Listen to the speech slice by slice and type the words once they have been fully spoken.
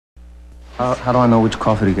How do I know which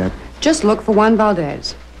coffee to get? Just look for Juan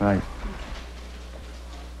Valdez. Right.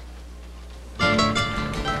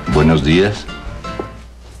 Buenos dias.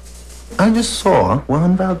 I just saw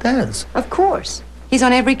Juan Valdez. Of course. He's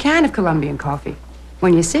on every can of Colombian coffee.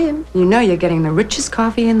 When you see him, you know you're getting the richest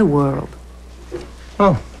coffee in the world.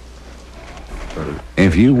 Oh.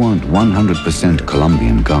 If you want 100%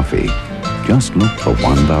 Colombian coffee, just look for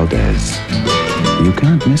Juan Valdez. You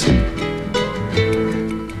can't miss him.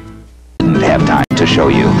 Didn't have time to show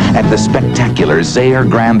you at the spectacular Zaire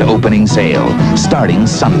Grand Opening Sale, starting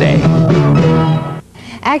Sunday.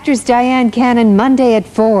 Actress Diane Cannon, Monday at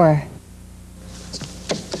 4.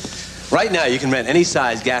 Right now, you can rent any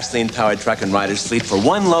size gasoline-powered truck and rider's fleet for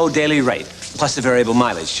one low daily rate, plus a variable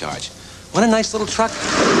mileage charge. What a nice little truck.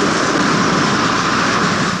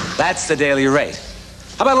 That's the daily rate.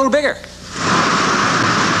 How about a little bigger?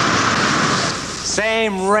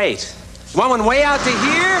 Same rate. You want one way out to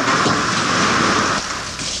here?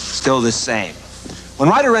 Still the same. When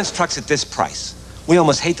Ryder rents trucks at this price, we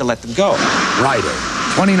almost hate to let them go. Ryder,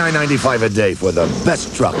 $29.95 a day for the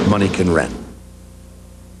best truck money can rent.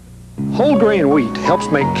 Whole grain wheat helps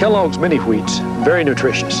make Kellogg's mini wheats very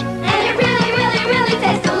nutritious. And it really, really, really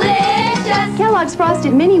tastes delicious. Kellogg's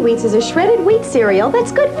Frosted Mini Wheats is a shredded wheat cereal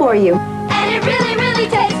that's good for you. And it really, really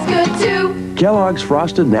tastes good too. Kellogg's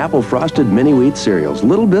Frosted and Apple Frosted Mini Wheat cereals.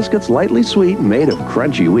 Little biscuits lightly sweet, made of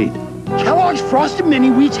crunchy wheat. Kellogg's Frosted Mini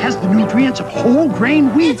Wheats has the nutrients of whole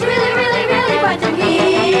grain wheat. It's really, really, really fun to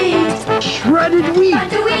eat. Shredded wheat. Fun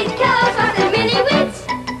to eat Kellogg's Frosted Mini Wheats.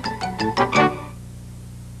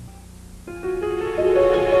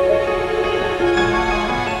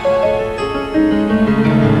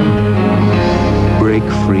 Break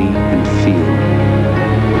free and feel.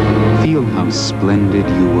 Feel how splendid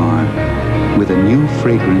you are with a new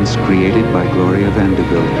fragrance created by Gloria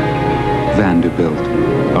Vanderbilt. Vanderbilt,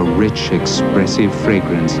 a rich, expressive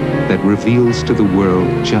fragrance that reveals to the world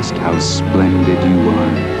just how splendid you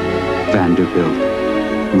are.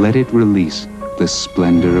 Vanderbilt, let it release the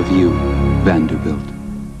splendor of you. Vanderbilt.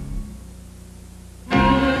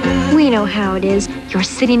 We know how it is. You're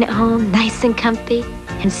sitting at home, nice and comfy,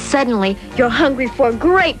 and suddenly you're hungry for a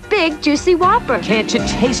great big juicy Whopper. Can't you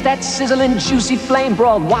taste that sizzling juicy flame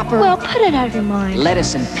broiled Whopper? Well, put it out of your mind.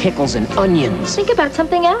 Lettuce and pickles and onions. Think about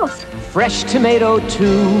something else. Fresh tomato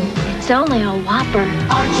too. It's only a Whopper.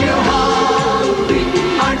 Aren't you hungry?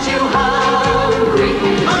 Aren't you hungry?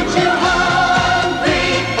 Aren't you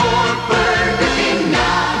hungry for Burger King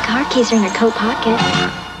now? The car keys are in your coat pocket.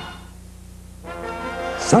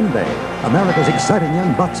 Sunday, America's exciting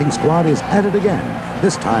young boxing squad is at it again.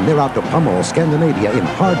 This time they're out to pummel Scandinavia in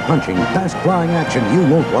hard-punching, fast-flying action you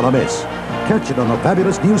won't want to miss. Catch it on the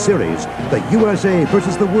fabulous new series, The USA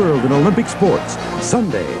versus the World in Olympic Sports.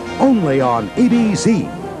 Sunday, only on ABC.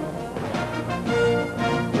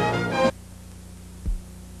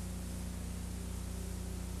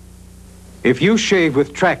 If you shave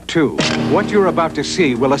with Track 2, what you're about to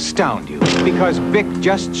see will astound you, because Bic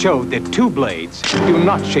just showed that 2 blades do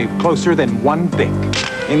not shave closer than 1 Bic.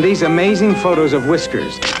 In these amazing photos of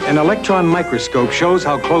whiskers, an electron microscope shows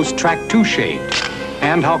how close Track 2 shaved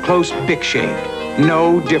and how close Bic shaved.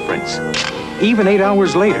 No difference. Even 8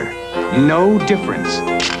 hours later, no difference.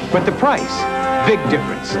 But the price, big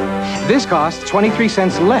difference. This costs 23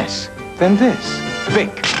 cents less than this.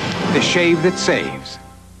 Bic, the shave that saves.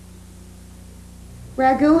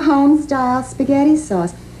 Ragu home-style spaghetti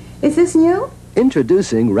sauce. Is this new?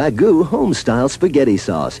 Introducing Ragu Home-Style Spaghetti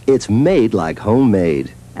Sauce. It's made like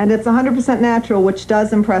homemade. And it's 100% natural, which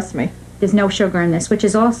does impress me. There's no sugar in this, which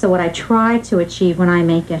is also what I try to achieve when I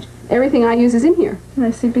make it. Everything I use is in here. I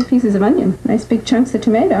see big pieces of onion, nice big chunks of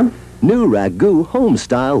tomato. New Ragu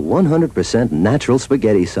Home-Style 100% natural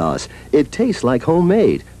spaghetti sauce. It tastes like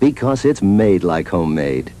homemade because it's made like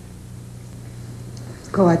homemade.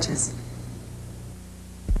 Gorgeous.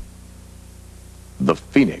 The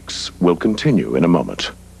Phoenix will continue in a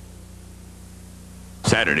moment.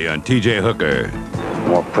 Saturday on T.J. Hooker.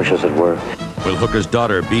 More pushes at work. Will Hooker's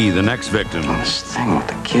daughter be the next victim? This thing with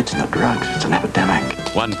the kids and the drugs, it's an epidemic.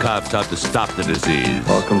 One cop's out to stop the disease.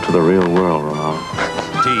 Welcome to the real world, Ramon.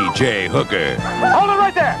 T.J. Hooker. Hold it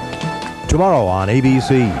right there! Tomorrow on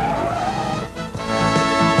ABC.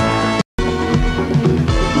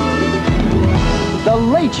 The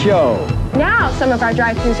Late Show. Now some of our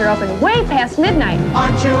drive-thrus are open way past midnight.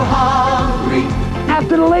 Aren't you hungry?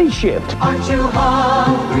 After the late shift. Aren't you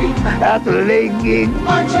hungry? After the late gig.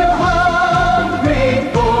 Aren't you hungry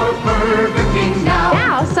for Burger King now?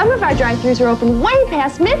 Now some of our drive-thrus are open way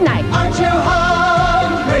past midnight. Aren't you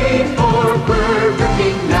hungry for Burger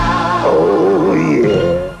King now? Oh,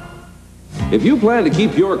 yeah. If you plan to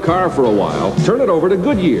keep your car for a while, turn it over to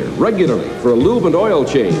Goodyear regularly for a lube and oil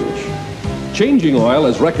change. Changing oil,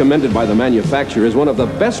 as recommended by the manufacturer, is one of the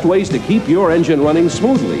best ways to keep your engine running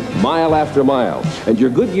smoothly, mile after mile. And your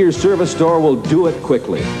Goodyear service store will do it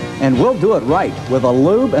quickly. And we'll do it right with a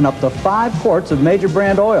lube and up to 5 quarts of major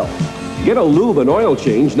brand oil. Get a lube and oil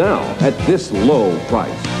change now at this low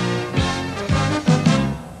price.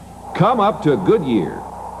 Come up to Goodyear.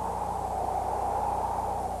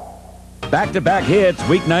 Back-to-back hits,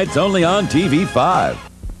 weeknights only on TV5.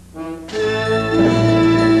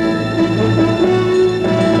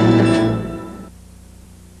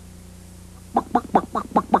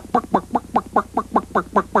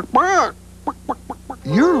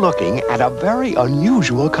 You're looking at a very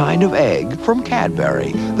unusual kind of egg from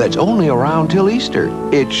Cadbury that's only around till Easter.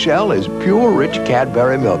 Its shell is pure, rich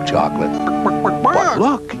Cadbury milk chocolate. But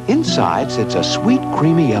look, inside sits a sweet,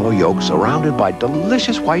 creamy yellow yolk surrounded by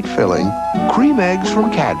delicious white filling, cream eggs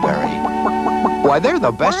from Cadbury. Why, they're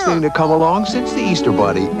the best thing to come along since the Easter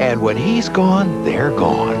Bunny, and when he's gone, they're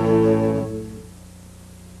gone.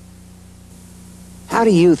 How do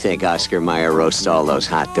you think Oscar Mayer roasts all those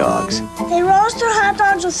hot dogs? They roast their hot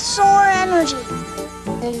dogs with solar energy.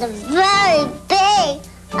 In a very big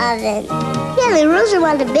oven. Yeah, they roast them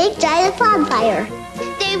on a big giant bonfire.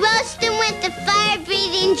 They roast them with the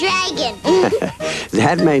fire-breathing dragon.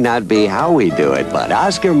 That may not be how we do it, but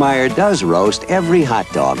Oscar Mayer does roast every hot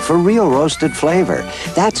dog for real roasted flavor.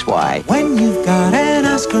 That's why When you've got an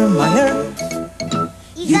Oscar Mayer,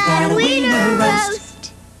 you got a wiener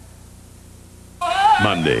roast.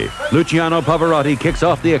 Monday, Luciano Pavarotti kicks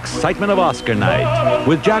off the excitement of Oscar night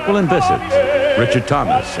with Jacqueline Bisset, Richard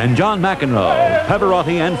Thomas, and John McEnroe,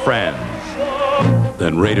 Pavarotti and friends.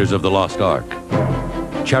 Then Raiders of the Lost Ark,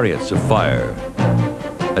 Chariots of Fire,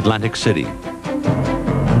 Atlantic City,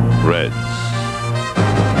 Reds,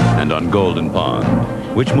 and on Golden Pond.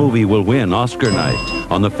 Which movie will win Oscar night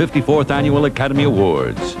on the 54th Annual Academy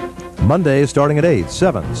Awards? Monday starting at 8,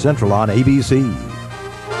 7 Central on ABC.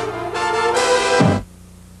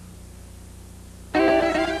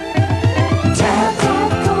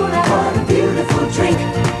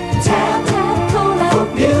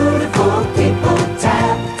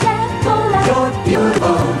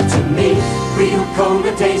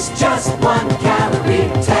 Taste just 1 calorie.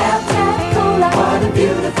 Tab Cola. What a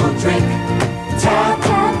beautiful drink. Tab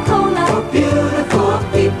Cola. For beautiful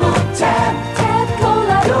people. Tab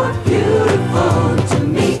Cola. You're beautiful to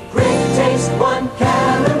me. Great taste, 1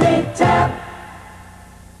 calorie. Tab.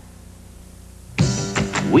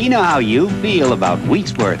 We know how you feel about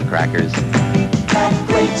Wheatsworth crackers. That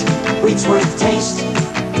great Wheatsworth taste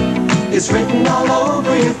is written all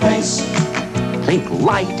over your face. Think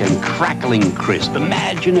light and crackling crisp.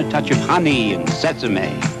 Imagine a touch of honey and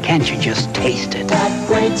sesame. Can't you just taste it? That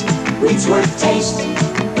great Wheatsworth taste.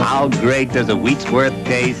 How great does a Wheatsworth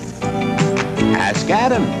taste? Ask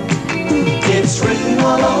Adam. It's written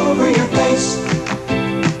all over your face.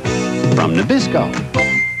 From Nabisco.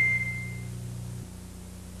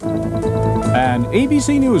 An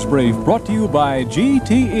ABC News Brief brought to you by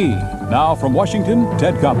GTE. Now from Washington,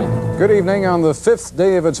 Ted Koppel. Good evening. On the 5th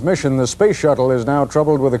day of its mission, the space shuttle is now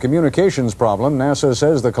troubled with a communications problem. NASA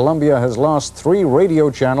says the Columbia has lost 3 radio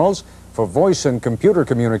channels for voice and computer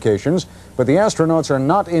communications, but the astronauts are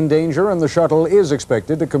not in danger and the shuttle is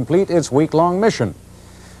expected to complete its week-long mission.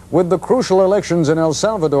 With the crucial elections in El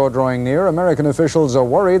Salvador drawing near, American officials are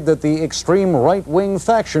worried that the extreme right-wing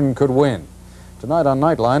faction could win. Tonight on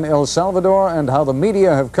Nightline, El Salvador and how the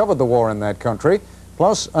media have covered the war in that country,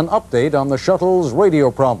 plus an update on the shuttle's radio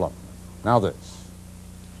problem. Now this.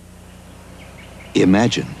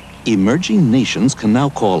 Imagine, emerging nations can now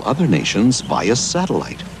call other nations via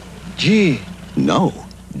satellite. No,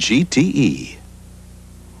 GTE.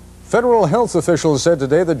 Federal health officials said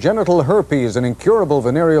today that genital herpes, an incurable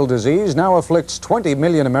venereal disease, now afflicts 20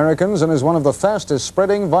 million Americans and is one of the fastest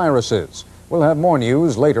spreading viruses. We'll have more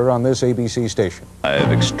news later on this ABC station.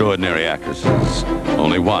 5 extraordinary actresses.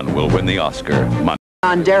 Only one will win the Oscar.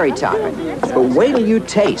 On dairy topping. But wait till you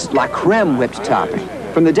taste La Creme whipped topping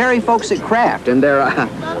from the dairy folks at Kraft and their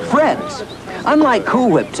friends. Unlike Cool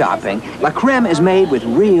Whip topping, La Creme is made with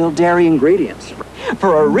real dairy ingredients.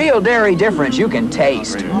 For a real dairy difference you can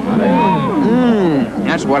taste.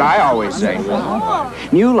 That's what I always say.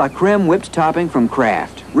 New La Creme whipped topping from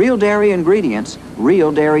Kraft. Real dairy ingredients,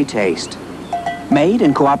 real dairy taste. Made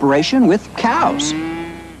in cooperation with cows.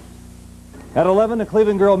 At 11, a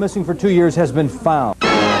Cleveland girl missing for 2 years has been found.